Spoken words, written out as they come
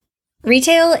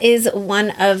Retail is one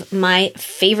of my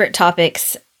favorite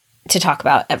topics to talk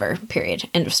about ever, period.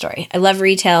 End of story. I love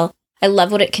retail. I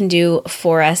love what it can do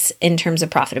for us in terms of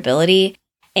profitability.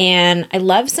 And I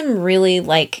love some really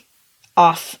like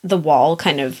off the wall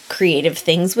kind of creative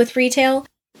things with retail.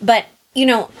 But,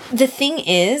 the thing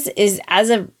is as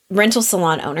a rental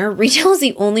salon owner, retail is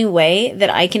the only way that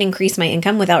I can increase my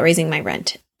income without raising my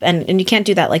rent. And you can't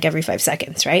do that like every 5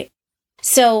 seconds, right?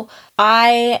 So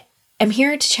I am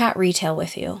here to chat retail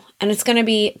with you, and it's going to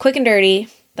be quick and dirty.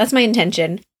 That's my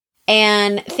intention.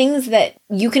 And things that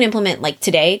you can implement like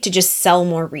today to just sell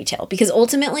more retail, because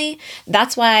ultimately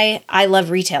that's why I love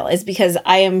retail, is because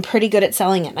I am pretty good at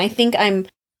selling it. And I think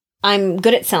I'm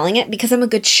good at selling it because I'm a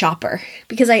good shopper,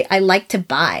 because I like to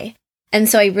buy. And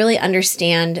so I really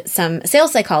understand some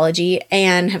sales psychology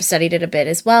and have studied it a bit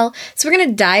as well. So we're going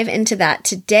to dive into that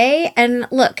today. And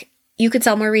look, you could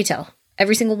sell more retail.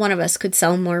 Every single one of us could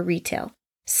sell more retail.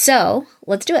 So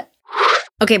let's do it.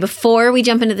 Okay, before we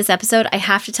jump into this episode, I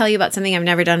have to tell you about something I've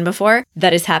never done before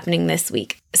that is happening this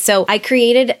week. So I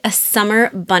created a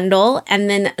summer bundle, and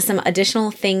then some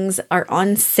additional things are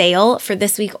on sale for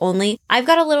this week only. I've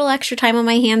got a little extra time on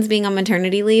my hands being on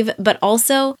maternity leave, but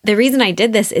also the reason I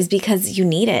did this is because you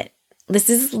need it.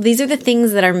 These are the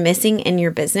things that are missing in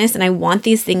your business, and I want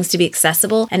these things to be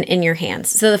accessible and in your hands.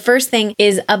 So the first thing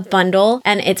is a bundle,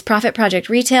 and it's Profit Project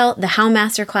Retail, the How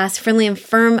Masterclass, Friendly and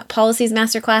Firm Policies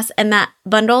Masterclass, and that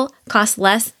bundle costs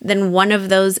less than one of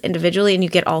those individually, and you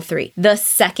get all 3. The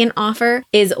second offer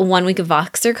is 1 week of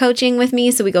Voxer coaching with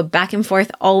me, so we go back and forth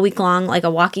all week long like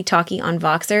a walkie-talkie on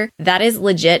Voxer. That is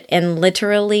legit and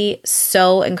literally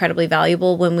so incredibly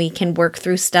valuable when we can work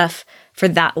through stuff for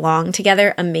that long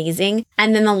together. Amazing.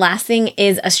 And then the last thing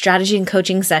is a strategy and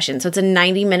coaching session. So it's a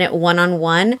 90-minute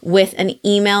one-on-one with an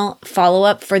email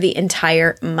follow-up for the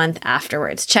entire month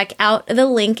afterwards. Check out the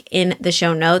link in the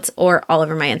show notes or all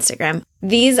over my Instagram.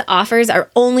 These offers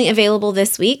are only available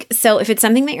this week. So if it's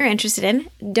something that you're interested in,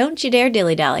 don't you dare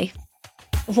dilly-dally.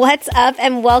 What's up,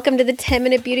 and welcome to the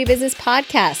 10-Minute Beauty Business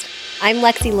Podcast. I'm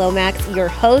Lexi Lomax, your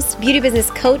host, beauty business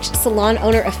coach, salon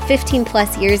owner of 15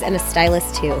 plus years, and a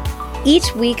stylist too.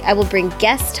 Each week, I will bring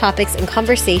guest topics and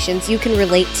conversations you can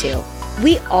relate to.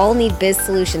 We all need biz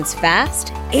solutions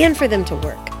fast and for them to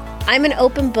work. I'm an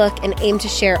open book and aim to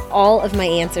share all of my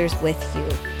answers with you.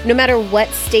 No matter what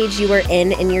stage you are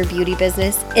in your beauty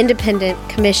business, independent,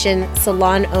 commission,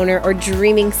 salon owner, or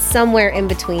dreaming somewhere in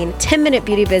between, 10-Minute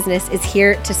Beauty Business is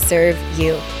here to serve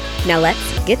you. Now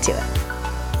let's get to it.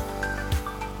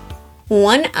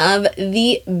 One of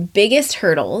the biggest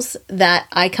hurdles that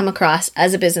I come across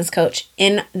as a business coach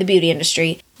in the beauty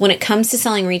industry when it comes to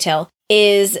selling retail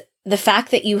is the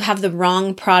fact that you have the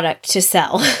wrong product to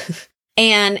sell.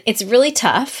 And it's really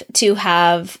tough to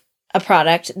have a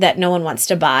product that no one wants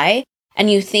to buy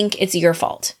and you think it's your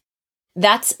fault.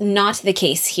 That's not the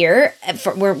case here.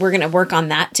 We're going to work on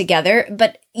that together.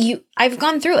 But I've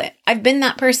gone through it. I've been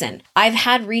that person. I've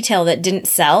had retail that didn't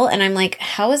sell. And I'm like,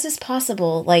 how is this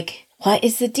possible? Like, what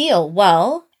is the deal?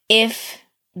 Well, if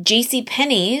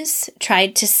JCPenney's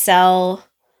tried to sell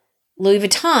Louis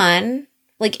Vuitton,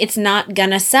 like it's not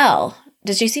gonna sell.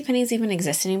 Does JCPenney's even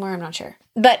exist anymore? I'm not sure.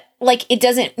 But like it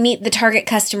doesn't meet the target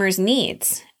customer's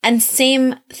needs. And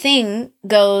same thing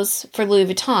goes for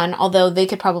Louis Vuitton, although they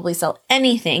could probably sell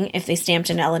anything if they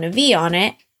stamped an L and a V on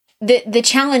it. The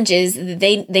challenge is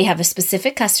they have a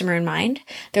specific customer in mind.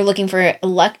 They're looking for a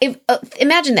luck.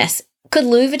 Imagine this. Could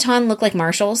Louis Vuitton look like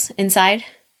Marshalls inside?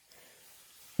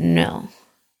 No.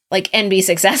 And be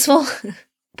successful?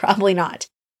 Probably not.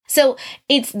 So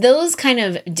it's those kind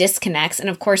of disconnects. And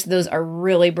of course, those are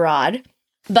really broad.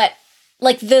 But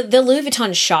the Louis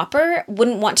Vuitton shopper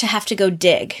wouldn't want to have to go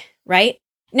dig, right?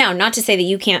 Now, not to say that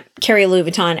you can't carry a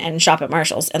Louis Vuitton and shop at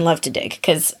Marshalls and love to dig,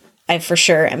 because I for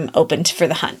sure am open for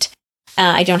the hunt.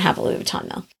 I don't have a Louis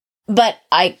Vuitton though. But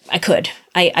I could.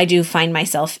 I do find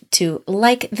myself to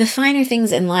like the finer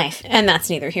things in life, and that's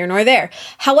neither here nor there.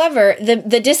 However,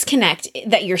 the disconnect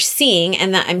that you're seeing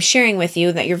and that I'm sharing with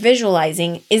you, that you're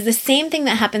visualizing, is the same thing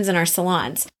that happens in our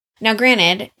salons. Now,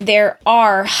 granted, there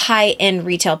are high-end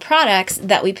retail products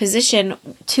that we position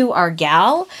to our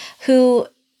gal who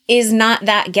is not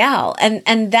that gal.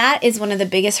 And that is one of the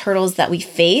biggest hurdles that we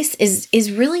face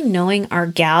is really knowing our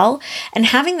gal and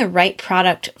having the right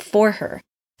product for her.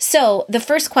 So the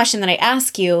first question that I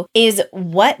ask you is,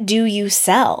 what do you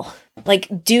sell?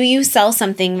 Do you sell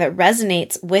something that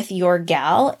resonates with your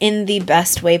gal in the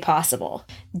best way possible?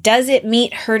 Does it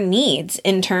meet her needs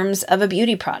in terms of a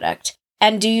beauty product?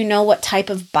 And do you know what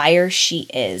type of buyer she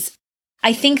is?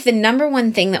 I think the number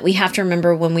one thing that we have to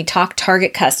remember when we talk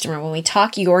target customer, when we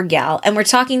talk your gal, and we're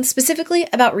talking specifically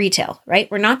about retail, right?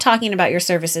 We're not talking about your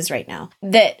services right now,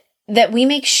 that we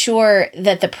make sure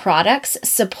that the products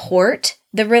support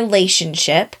the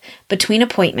relationship between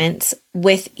appointments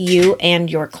with you and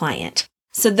your client.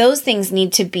 So those things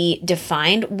need to be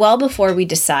defined well before we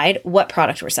decide what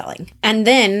product we're selling. And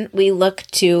then we look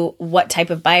to what type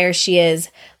of buyer she is.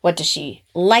 What does she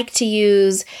like to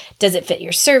use? Does it fit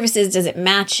your services? Does it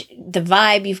match the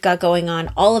vibe you've got going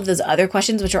on? All of those other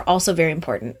questions, which are also very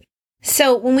important.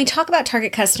 So when we talk about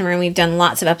target customer, and we've done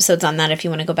lots of episodes on that if you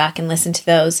want to go back and listen to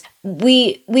those,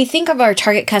 we think of our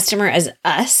target customer as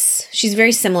us. She's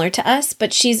very similar to us,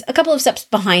 but she's a couple of steps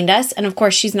behind us. And of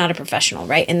course, she's not a professional,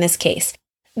 right? In this case,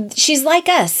 she's like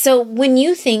us. So when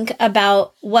you think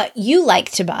about what you like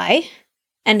to buy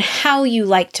and how you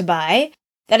like to buy,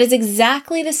 that is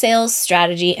exactly the sales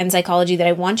strategy and psychology that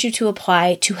I want you to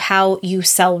apply to how you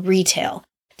sell retail.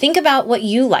 Think about what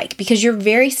you like, because you're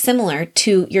very similar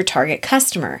to your target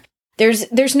customer.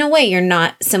 There's no way you're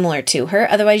not similar to her.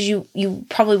 Otherwise, you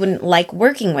probably wouldn't like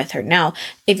working with her. Now,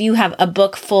 if you have a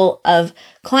book full of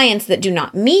clients that do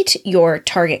not meet your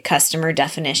target customer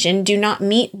definition, do not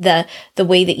meet the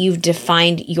way that you've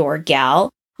defined your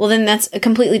gal, well, then that's a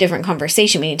completely different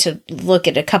conversation. We need to look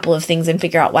at a couple of things and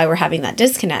figure out why we're having that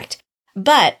disconnect.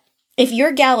 But if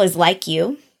your gal is like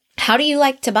you, how do you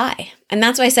like to buy? And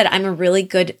that's why I said I'm a really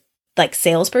good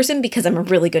salesperson, because I'm a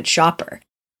really good shopper.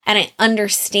 And I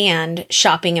understand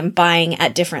shopping and buying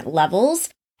at different levels,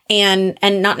 and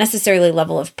not necessarily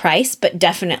level of price, but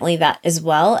definitely that as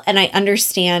well. And I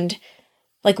understand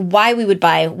why we would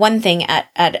buy one thing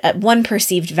at one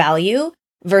perceived value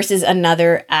versus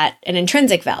another at an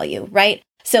intrinsic value, right?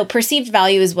 So perceived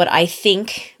value is what I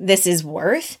think this is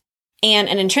worth. And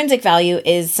an intrinsic value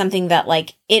is something that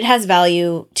it has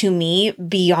value to me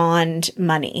beyond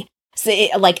money. So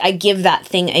I give that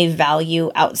thing a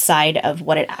value outside of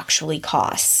what it actually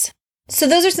costs. So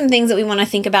those are some things that we want to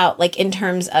think about, in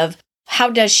terms of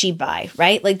how does she buy,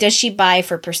 right? Does she buy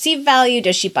for perceived value?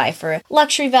 Does she buy for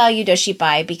luxury value? Does she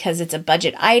buy because it's a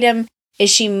budget item? Is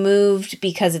she moved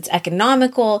because it's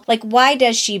economical? Why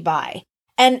does she buy?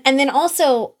 And then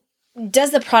also,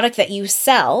 does the product that you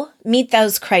sell meet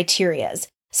those criterias?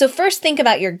 So first think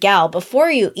about your gal before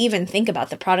you even think about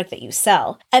the product that you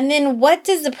sell. And then what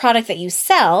does the product that you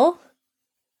sell,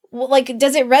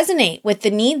 does it resonate with the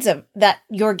needs of that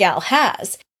your gal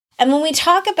has? And when we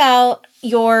talk about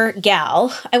your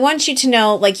gal, I want you to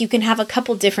know, you can have a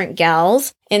couple different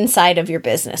gals inside of your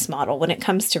business model when it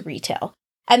comes to retail.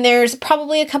 And there's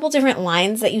probably a couple different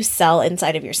lines that you sell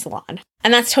inside of your salon.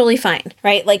 And that's totally fine,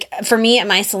 right? For me at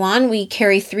my salon, we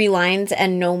carry 3 lines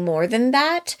and no more than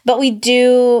that. But we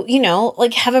do,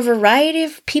 have a variety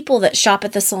of people that shop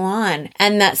at the salon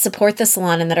and that support the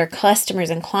salon and that are customers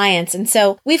and clients. And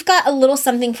so we've got a little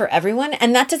something for everyone.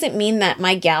 And that doesn't mean that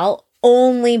my gal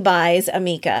only buys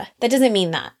Amika. That doesn't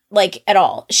mean that. At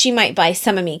all. She might buy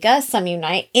some Amika, some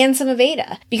Unite, and some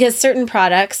Aveda, because certain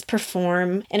products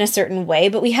perform in a certain way,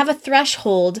 but we have a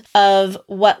threshold of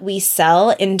what we sell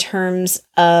in terms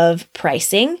of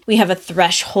pricing. We have a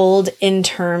threshold in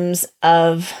terms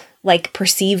of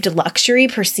perceived luxury,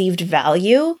 perceived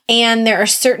value. And there are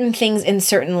certain things in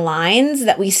certain lines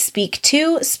that we speak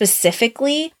to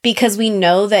specifically because we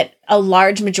know that a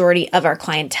large majority of our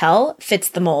clientele fits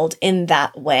the mold in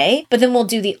that way. But then we'll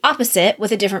do the opposite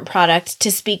with a different product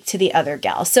to speak to the other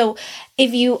gal. So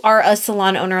if you are a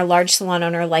salon owner, a large salon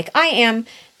owner like I am,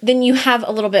 then you have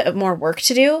a little bit more work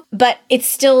to do, but it's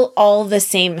still all the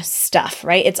same stuff,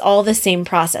 right? It's all the same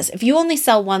process. If you only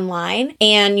sell one line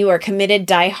and you are committed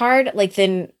diehard,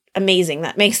 then amazing.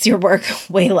 That makes your work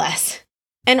way less.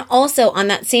 And also on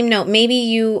that same note, maybe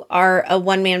you are a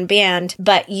one-man band,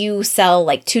 but you sell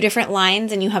 2 different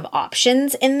lines and you have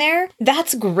options in there.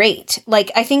 That's great.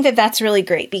 I think that that's really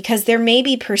great because there may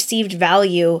be perceived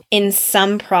value in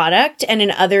some product and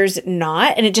in others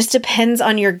not. And it just depends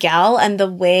on your gal and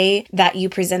the way that you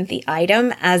present the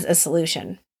item as a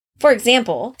solution. For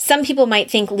example, some people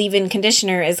might think leave-in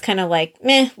conditioner is kind of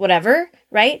meh, whatever,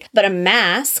 right? But a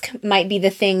mask might be the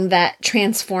thing that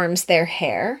transforms their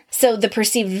hair. So the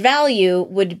perceived value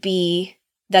would be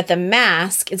that the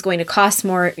mask is going to cost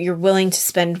more, you're willing to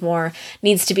spend more,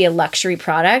 needs to be a luxury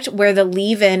product, where the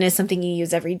leave-in is something you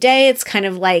use every day. It's kind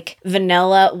of like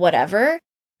vanilla, whatever.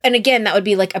 And again, that would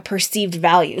be a perceived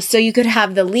value. So you could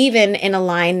have the leave-in in a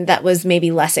line that was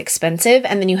maybe less expensive,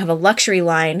 and then you have a luxury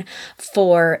line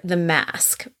for the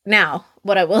mask. Now,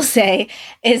 What I will say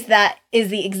is that is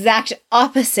the exact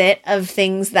opposite of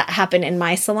things that happen in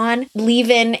my salon.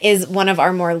 Leave-in is one of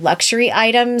our more luxury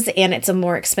items, and it's a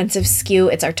more expensive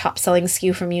SKU. It's our top selling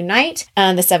SKU from Unite,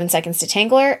 the 7 Seconds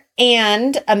Detangler.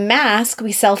 And a mask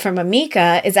we sell from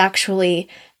Amika is actually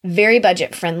very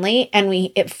budget friendly, and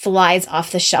it flies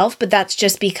off the shelf, but that's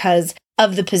just because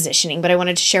of the positioning. But I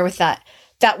wanted to share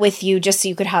that with you just so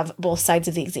you could have both sides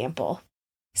of the example.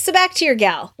 So back to your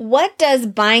gal. What does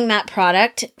buying that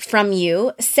product from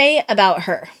you say about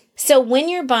her? So when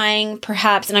you're buying,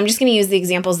 perhaps, and I'm just going to use the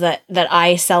examples that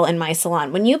I sell in my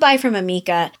salon. When you buy from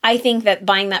Amika, I think that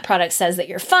buying that product says that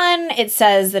you're fun. It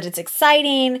says that it's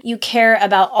exciting. You care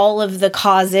about all of the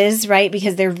causes, right?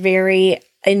 Because they're very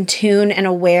in tune and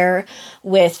aware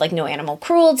with like no animal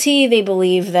cruelty. They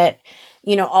believe that,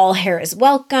 all hair is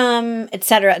welcome, et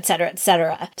cetera, et cetera, et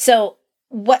cetera. So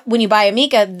when you buy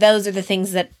Amika, those are the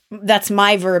things that's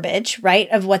my verbiage, right?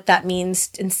 Of what that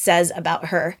means and says about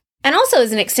her. And also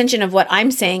as an extension of what I'm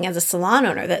saying as a salon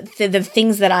owner, that the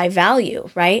things that I value,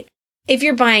 right? If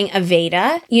you're buying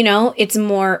Aveda, it's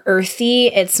more earthy,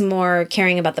 it's more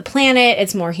caring about the planet,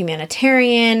 it's more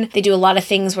humanitarian. They do a lot of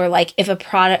things where like if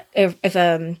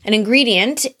an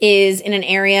ingredient is in an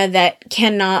area that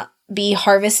cannot be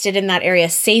harvested in that area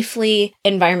safely,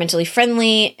 environmentally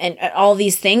friendly, and all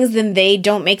these things, then they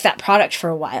don't make that product for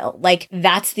a while. Like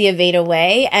that's the Aveda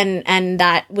way. And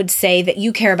that would say that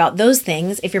you care about those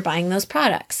things if you're buying those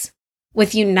products.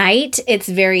 With Unite, it's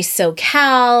very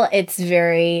SoCal. It's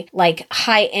very like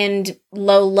high-end,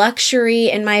 low luxury,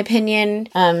 in my opinion.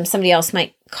 Somebody else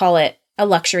might call it a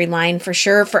luxury line for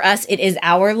sure. For us, it is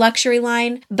our luxury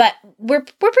line, but we're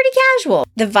pretty casual.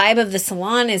 The vibe of the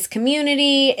salon is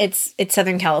community. It's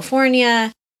Southern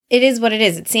California. It is what it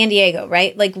is. It's San Diego,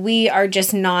 right? Like we are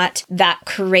just not that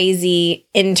crazy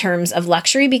in terms of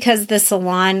luxury because the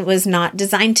salon was not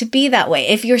designed to be that way.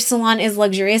 If your salon is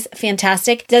luxurious,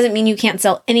 fantastic. Doesn't mean you can't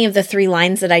sell any of the 3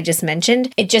 lines that I just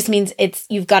mentioned. It just means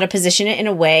you've got to position it in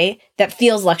a way that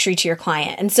feels luxury to your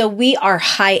client. And so we are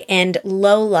high-end,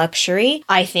 low luxury,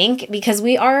 I think, because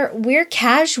we're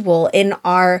casual in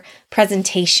our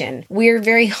presentation. We're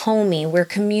very homey. We're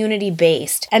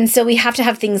community-based. And so we have to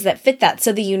have things that fit that.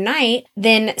 So the Unite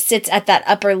then sits at that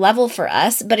upper level for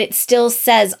us, but it still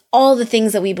says all the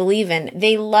things that we believe in.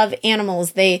 They love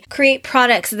animals. They create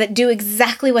products that do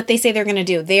exactly what they say they're going to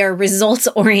do. They are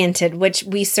results-oriented, which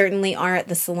we certainly are at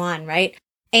the salon, right?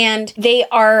 And they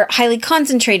are highly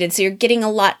concentrated, so you're getting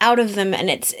a lot out of them, and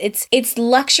it's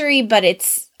luxury, but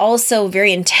it's also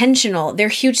very intentional. They're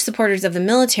huge supporters of the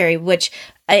military, which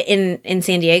in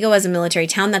San Diego as a military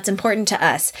town, that's important to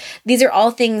us. These are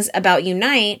all things about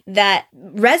Unite that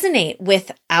resonate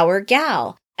with our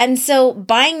gal. And so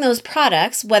buying those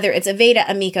products, whether it's Aveda,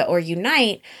 Amika, or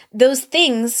Unite, those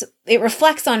things, it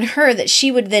reflects on her that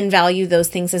she would then value those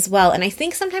things as well. And I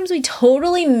think sometimes we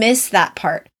totally miss that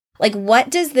part. Like, what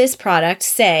does this product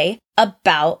say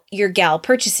about your gal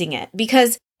purchasing it?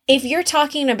 Because if you're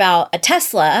talking about a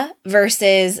Tesla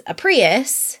versus a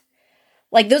Prius,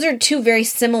 like those are 2 very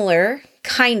similar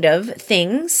kind of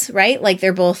things, right? Like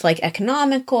they're both like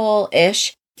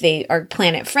economical-ish. They are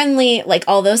planet friendly, like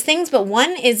all those things, but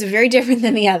one is very different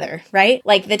than the other, right?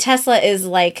 Like the Tesla is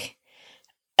like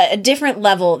a different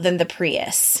level than the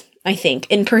Prius, I think,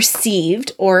 in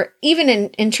perceived or even in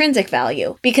intrinsic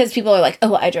value, because people are like,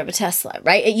 oh, I drive a Tesla,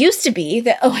 right? It used to be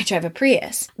that, oh, I drive a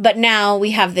Prius. But now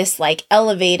we have this like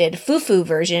elevated foo-foo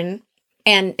version,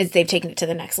 and they've taken it to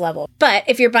the next level. But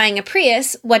if you're buying a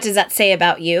Prius, what does that say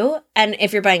about you? And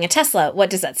if you're buying a Tesla, what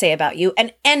does that say about you?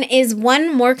 And is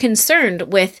one more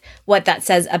concerned with what that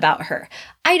says about her?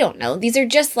 I don't know. These are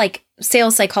just like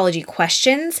sales psychology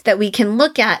questions that we can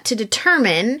look at to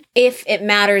determine if it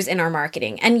matters in our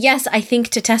marketing. And yes, I think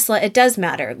to Tesla, it does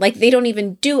matter. Like they don't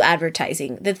even do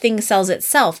advertising. The thing sells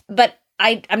itself. But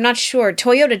I'm not sure.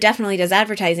 Toyota definitely does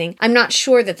advertising. I'm not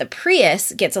sure that the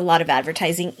Prius gets a lot of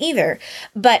advertising either,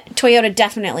 but Toyota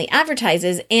definitely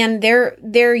advertises, and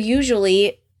they're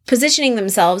usually positioning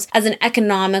themselves as an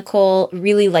economical,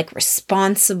 really like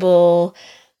responsible,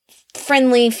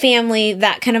 friendly family,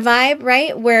 that kind of vibe,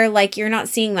 right? Where like you're not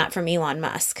seeing that from Elon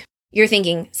Musk. You're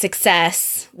thinking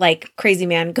success, like crazy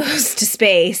man goes to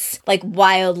space, like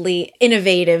wildly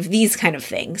innovative, these kind of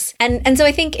things. And so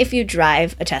I think if you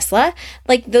drive a Tesla,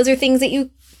 like those are things that you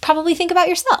probably think about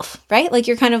yourself, right? Like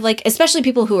you're kind of like, especially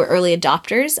people who are early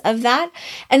adopters of that.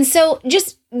 And so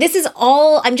this is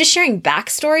all, I'm just sharing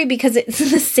backstory because it's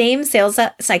the same sales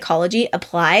psychology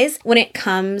applies when it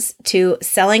comes to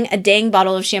selling a dang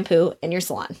bottle of shampoo in your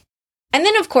salon. And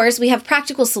then, of course, we have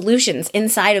practical solutions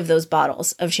inside of those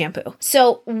bottles of shampoo.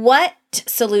 So what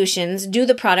solutions do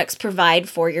the products provide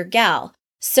for your gal?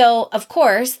 So, of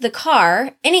course,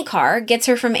 any car gets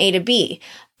her from A to B,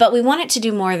 but we want it to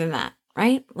do more than that,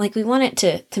 right? Like we want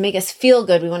it to make us feel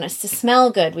good. We want us to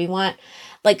smell good.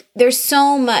 There's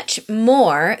so much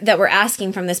more that we're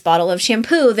asking from this bottle of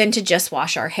shampoo than to just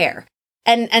wash our hair.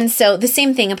 And so the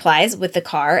same thing applies with the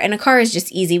car, and a car is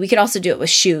just easy. We could also do it with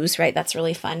shoes, right? That's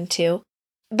really fun too.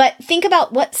 But think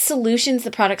about what solutions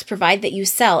the products provide that you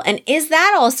sell. And is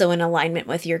that also in alignment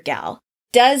with your gal?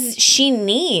 Does she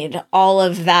need all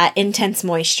of that intense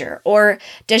moisture? Or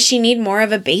does she need more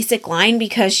of a basic line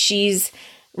because she's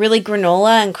really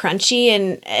granola and crunchy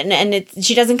and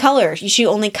she doesn't color, she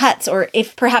only cuts? Or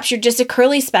if perhaps you're just a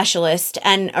curly specialist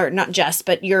or not just,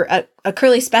 but you're a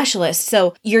curly specialist,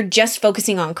 so you're just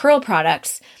focusing on curl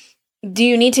products, do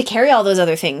you need to carry all those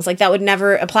other things? Like that would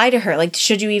never apply to her. Like,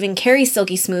 should you even carry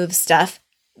silky smooth stuff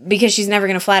because she's never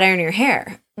going to flat iron your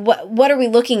hair? What are we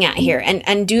looking at here?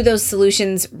 And do those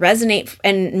solutions resonate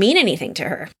and mean anything to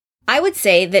her? I would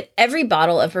say that every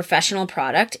bottle of professional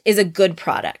product is a good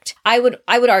product. I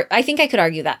think I could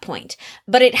argue that point,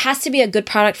 but it has to be a good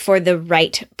product for the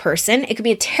right person. It could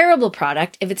be a terrible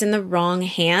product if it's in the wrong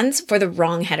hands for the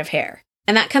wrong head of hair.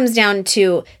 And that comes down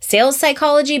to sales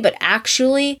psychology, but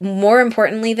actually, more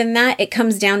importantly than that, it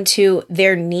comes down to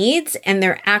their needs and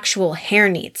their actual hair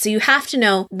needs. So you have to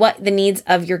know what the needs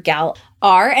of your gal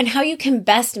are and how you can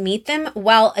best meet them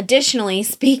while additionally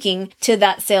speaking to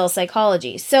that sales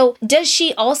psychology. So does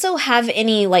she also have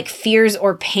any fears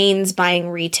or pains buying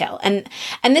retail? And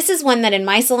this is one that in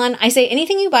my salon, I say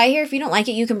anything you buy here, if you don't like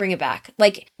it, you can bring it back.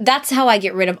 That's how I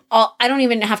get rid of I don't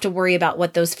even have to worry about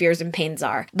what those fears and pains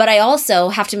are. But I also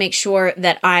have to make sure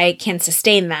that I can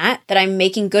sustain that I'm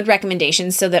making good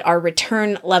recommendations so that our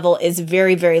return level is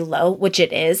very, very low, which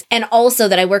it is. And also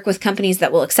that I work with companies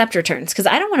that will accept returns because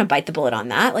I don't want to bite the bullet on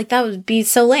that. That would be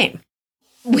so lame.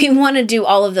 We want to do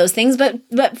all of those things,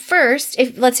 but first,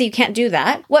 if let's say you can't do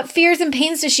that, what fears and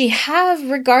pains does she have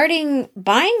regarding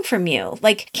buying from you?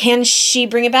 Can she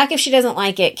bring it back if she doesn't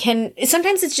like it?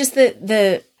 Sometimes it's just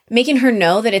the making her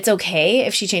know that it's okay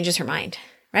if she changes her mind,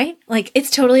 right?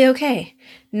 It's totally okay.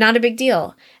 Not a big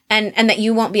deal. And that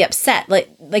you won't be upset.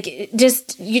 You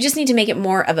just need to make it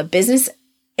more of a business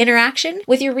interaction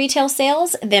with your retail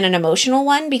sales than an emotional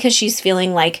one, because she's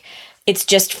feeling like it's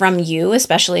just from you,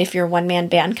 especially if you're a one-man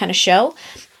band kind of show.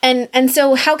 And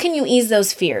so how can you ease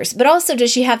those fears? But also,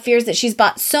 does she have fears that she's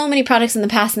bought so many products in the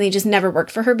past and they just never worked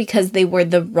for her because they were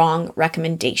the wrong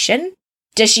recommendation?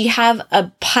 Does she have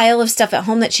a pile of stuff at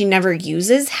home that she never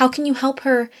uses? How can you help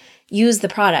her use the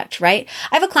product, right?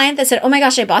 I have a client that said, oh my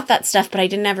gosh, I bought that stuff, but I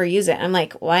didn't ever use it. I'm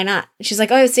like, why not? She's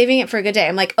like, oh, I was saving it for a good day.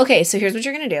 I'm like, okay, so here's what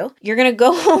you're going to do. You're going to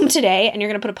go home today and you're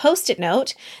going to put a Post-it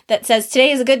note that says,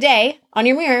 today is a good day on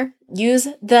your mirror. Use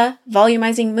the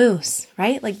volumizing mousse,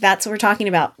 right? That's what we're talking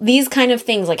about. These kind of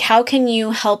things, how can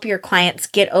you help your clients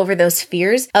get over those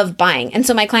fears of buying? And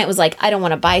so my client was like, I don't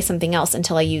want to buy something else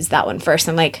until I use that one first.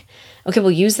 I'm like, okay,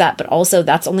 we'll use that, but also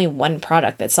that's only one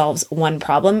product that solves one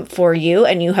problem for you,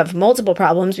 and you have multiple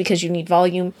problems because you need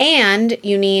volume and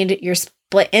you need your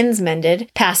split ends mended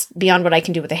past beyond what I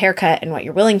can do with a haircut and what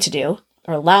you're willing to do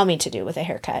or allow me to do with a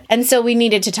haircut. And so we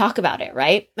needed to talk about it,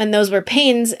 right? And those were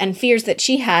pains and fears that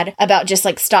she had about just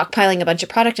stockpiling a bunch of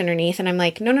product underneath. And I'm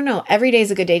like, no, every day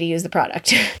is a good day to use the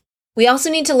product. We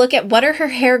also need to look at what are her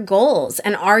hair goals,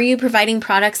 and are you providing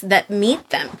products that meet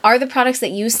them? Are the products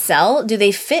that you sell, do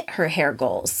they fit her hair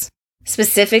goals?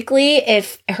 Specifically,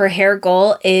 if her hair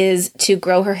goal is to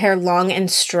grow her hair long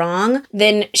and strong,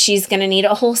 then she's going to need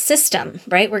a whole system,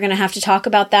 right? We're going to have to talk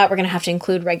about that. We're going to have to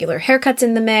include regular haircuts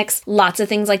in the mix, lots of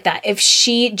things like that. If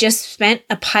she just spent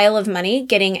a pile of money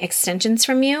getting extensions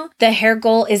from you, the hair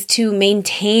goal is to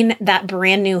maintain that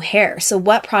brand new hair. So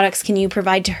what products can you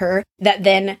provide to her that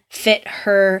then fit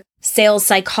her sales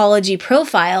psychology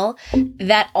profile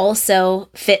that also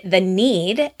fit the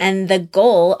need and the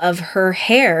goal of her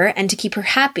hair and to keep her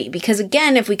happy? Because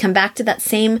again, if we come back to that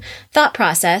same thought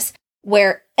process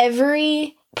where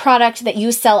every product that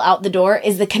you sell out the door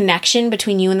is the connection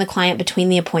between you and the client, between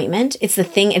the appointment, it's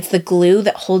the glue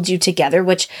that holds you together,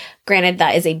 which granted,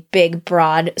 that is a big,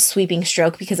 broad, sweeping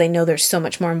stroke because I know there's so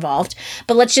much more involved.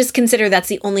 But let's just consider that's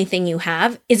the only thing you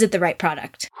have. Is it the right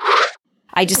product?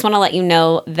 I just want to let you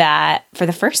know that for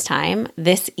the first time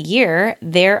this year,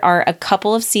 there are a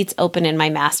couple of seats open in my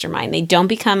mastermind. They don't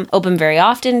become open very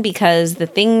often because the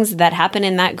things that happen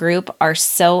in that group are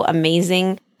so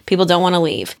amazing. People don't want to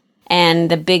leave.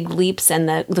 And the big leaps and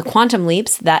the quantum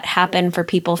leaps that happen for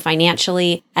people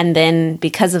financially, and then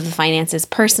because of the finances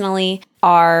personally,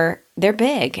 are they're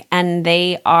big and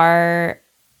they're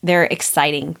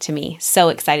exciting to me. So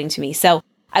exciting to me. So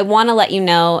I want to let you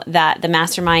know that the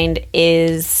mastermind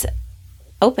is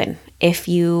open. If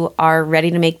you are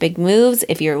ready to make big moves,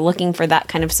 if you're looking for that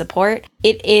kind of support,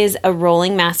 it is a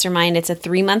rolling mastermind. It's a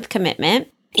 3-month commitment.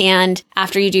 And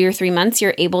after you do your 3 months,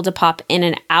 you're able to pop in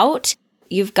and out.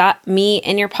 You've got me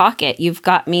in your pocket. You've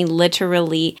got me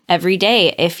literally every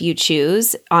day if you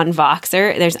choose on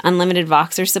Voxer. There's unlimited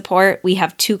Voxer support. We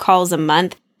have 2 calls a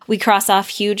month. We cross off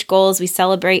huge goals. We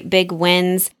celebrate big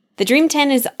wins. The Dream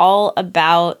 10 is all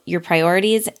about your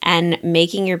priorities and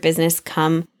making your business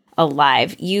come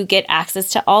alive. You get access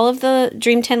to all of the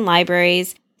Dream 10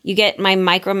 libraries. You get my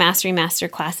Micro Mastery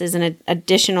Masterclasses and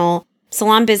additional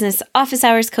salon business office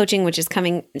hours coaching, which is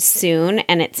coming soon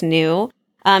and it's new.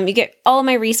 You get all of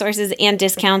my resources and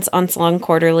discounts on Salon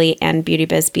Quarterly and Beauty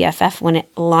Biz BFF when it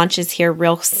launches here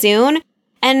real soon.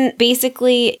 And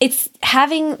basically, it's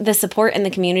having the support and the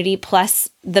community plus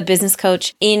the business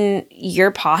coach in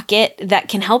your pocket that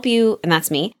can help you, and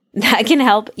that's me, that can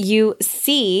help you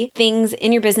see things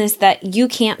in your business that you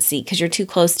can't see because you're too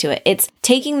close to it. It's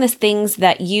taking the things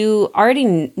that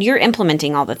you're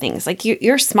implementing all the things. Like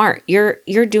you're smart.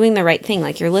 You're doing the right thing.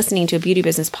 Like you're listening to a beauty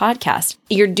business podcast.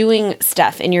 You're doing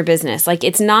stuff in your business. Like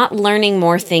it's not learning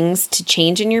more things to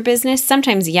change in your business.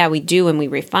 Sometimes, yeah, we do and we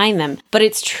refine them, but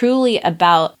it's truly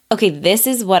about, okay, this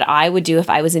is what I would do if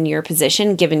I was in your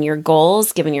position, given your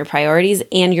goals, given your priorities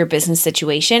and your business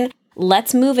situation.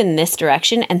 Let's move in this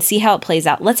direction and see how it plays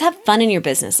out. Let's have fun in your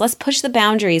business. Let's push the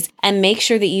boundaries and make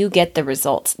sure that you get the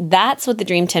results. That's what the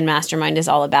Dream 10 Mastermind is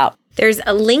all about. There's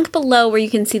a link below where you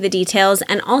can see the details.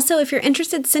 And also, if you're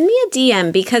interested, send me a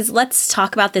DM because let's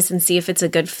talk about this and see if it's a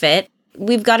good fit.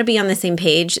 We've got to be on the same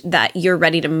page that you're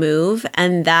ready to move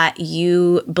and that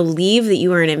you believe that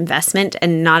you are an investment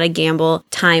and not a gamble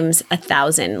times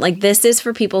 1,000. Like this is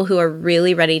for people who are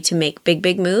really ready to make big,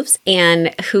 big moves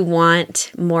and who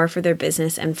want more for their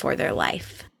business and for their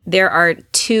life. There are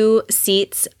 2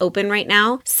 seats open right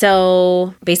now.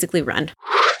 So basically run.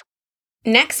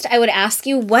 Next, I would ask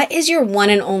you, what is your one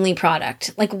and only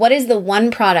product? Like what is the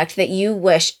one product that you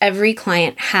wish every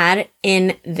client had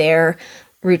in their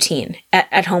routine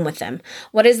at home with them?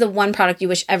 What is the one product you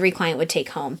wish every client would take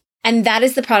home? And that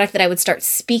is the product that I would start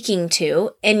speaking to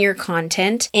in your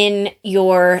content, in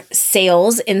your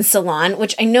sales in salon,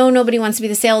 which I know nobody wants to be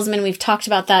the salesman. We've talked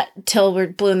about that till we're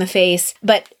blue in the face,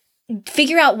 but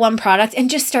figure out one product and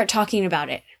just start talking about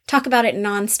it. Talk about it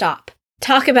nonstop.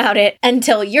 Talk about it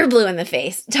until you're blue in the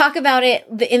face. Talk about it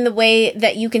in the way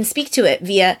that you can speak to it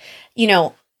via,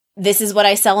 this is what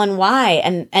I sell and why,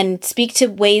 and speak to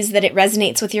ways that it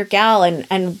resonates with your gal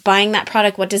and buying that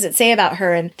product. What does it say about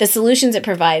her and the solutions it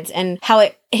provides and how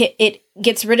it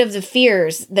gets rid of the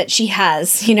fears that she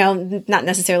has, not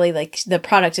necessarily like the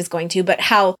product is going to, but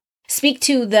how speak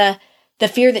to the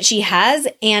fear that she has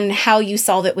and how you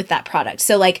solve it with that product.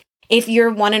 So like, if your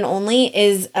one and only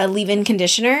is a leave-in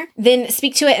conditioner, then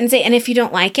speak to it and say, and if you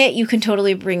don't like it, you can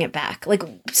totally bring it back. Like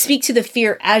speak to the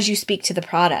fear as you speak to the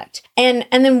product. And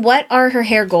then what are her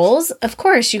hair goals? Of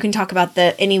course, you can talk about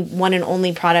any one and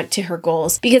only product to her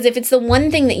goals. Because if it's the one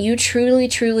thing that you truly,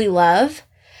 truly love,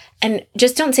 and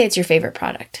just don't say it's your favorite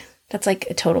product. That's like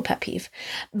a total pet peeve.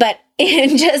 But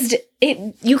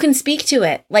you can speak to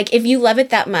it. Like if you love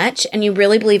it that much and you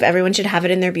really believe everyone should have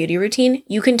it in their beauty routine,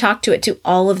 you can talk to it to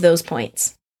all of those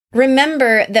points.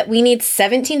 Remember that we need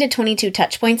 17 to 22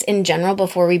 touch points in general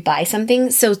before we buy something.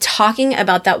 So talking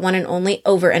about that one and only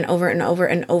over and over and over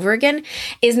and over again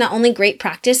is not only great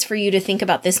practice for you to think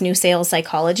about this new sales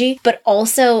psychology, but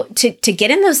also to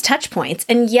get in those touch points.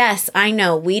 And yes, I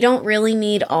know we don't really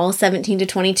need all 17 to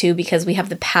 22 because we have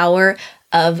the power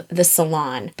of the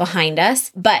salon behind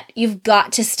us, but you've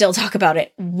got to still talk about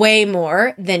it way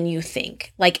more than you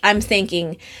think. Like I'm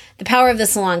thinking the power of the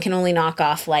salon can only knock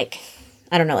off like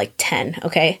 10.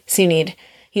 Okay. So you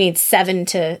need 7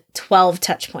 to 12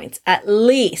 touch points at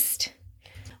least.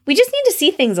 We just need to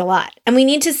see things a lot and we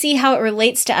need to see how it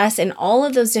relates to us in all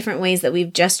of those different ways that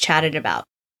we've just chatted about.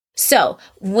 So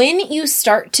when you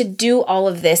start to do all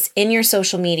of this in your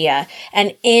social media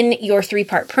and in your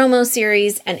 3-part promo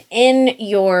series and in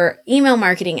your email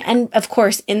marketing and of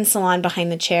course in Salon Behind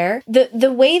the Chair,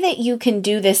 the way that you can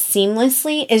do this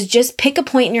seamlessly is just pick a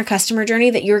point in your customer journey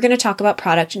that you're going to talk about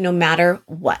product no matter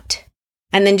what.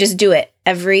 And then just do it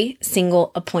every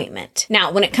single appointment.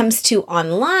 Now, when it comes to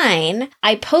online,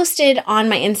 I posted on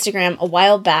my Instagram a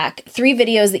while back 3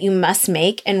 videos that you must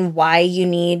make and why you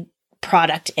need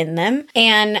product in them.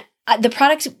 And the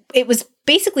product, it was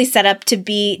basically set up to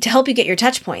help you get your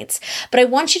touch points. But I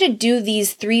want you to do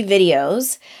these 3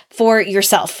 videos for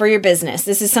yourself, for your business.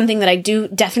 This is something that I do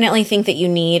definitely think that you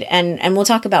need. And we'll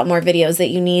talk about more videos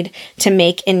that you need to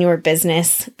make in your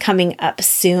business coming up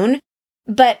soon.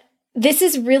 But this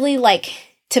is really like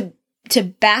to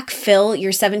backfill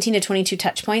your 17 to 22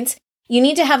 touch points. You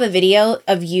need to have a video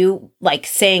of you like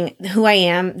saying who I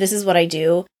am, this is what I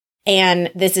do,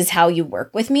 and this is how you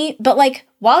work with me. But like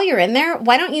while you're in there,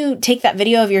 why don't you take that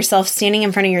video of yourself standing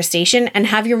in front of your station and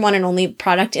have your one and only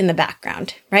product in the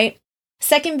background, right?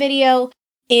 Second video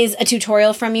is a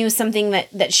tutorial from you, something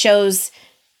that shows,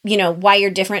 why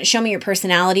you're different. Show me your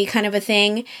personality kind of a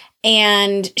thing.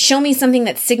 And show me something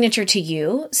that's signature to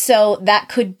you. So that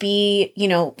could be,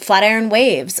 flat iron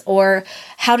waves, or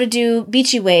how to do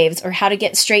beachy waves, or how to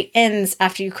get straight ends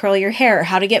after you curl your hair, or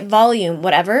how to get volume,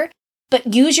 whatever.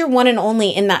 But use your one and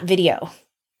only in that video.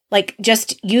 Like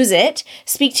just use it,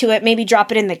 speak to it, maybe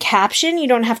drop it in the caption. You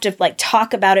don't have to like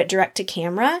talk about it direct to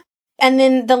camera. And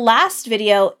then the last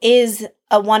video is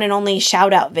a one and only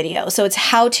shout out video. So it's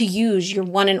how to use your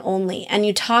one and only. And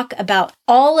you talk about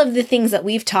all of the things that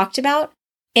we've talked about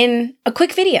in a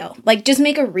quick video. Like just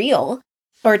make a reel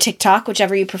or a TikTok,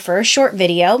 whichever you prefer, short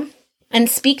video, and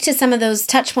speak to some of those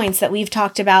touch points that we've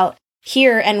talked about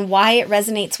here and why it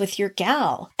resonates with your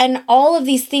gal. And all of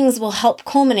these things will help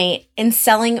culminate in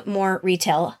selling more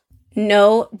retail.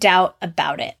 No doubt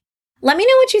about it. Let me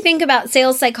know what you think about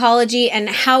sales psychology and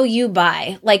how you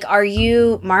buy. Like, are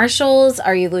you Marshalls?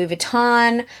 Are you Louis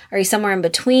Vuitton? Are you somewhere in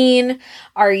between?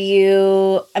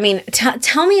 Tell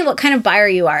me what kind of buyer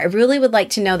you are. I really would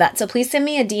like to know that. So please send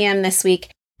me a DM this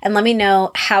week and let me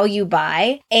know how you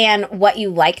buy and what you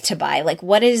like to buy. Like,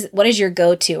 what is your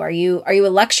go-to? Are you a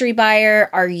luxury buyer?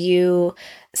 Are you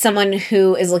someone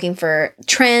who is looking for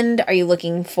trend? Are you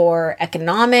looking for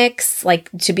economics,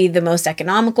 like to be the most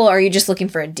economical? Or are you just looking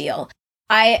for a deal?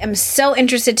 I am so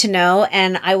interested to know,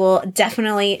 and I will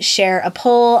definitely share a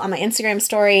poll on my Instagram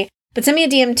story, but send me a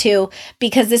DM too,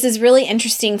 because this is really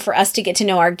interesting for us to get to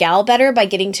know our gal better by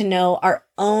getting to know our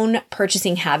own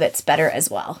purchasing habits better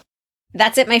as well.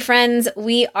 That's it, my friends.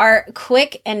 We are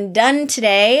quick and done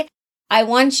today. I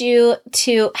want you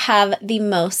to have the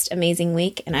most amazing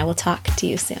week, and I will talk to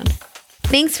you soon.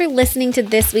 Thanks for listening to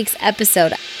this week's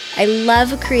episode. I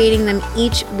love creating them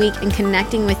each week and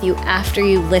connecting with you after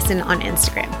you listen on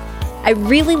Instagram. I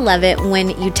really love it when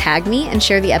you tag me and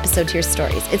share the episode to your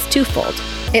stories. It's twofold.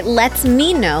 It lets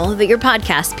me know that you're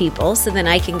podcast people, so then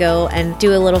I can go and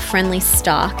do a little friendly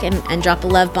stalk and drop a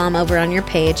love bomb over on your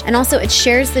page. And also it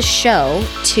shares the show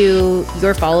to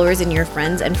your followers and your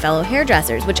friends and fellow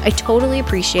hairdressers, which I totally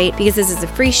appreciate because this is a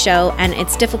free show and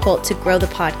it's difficult to grow the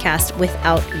podcast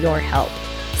without your help.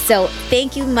 So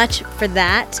thank you much for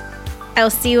that. I'll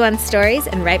see you on stories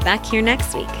and right back here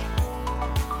next week.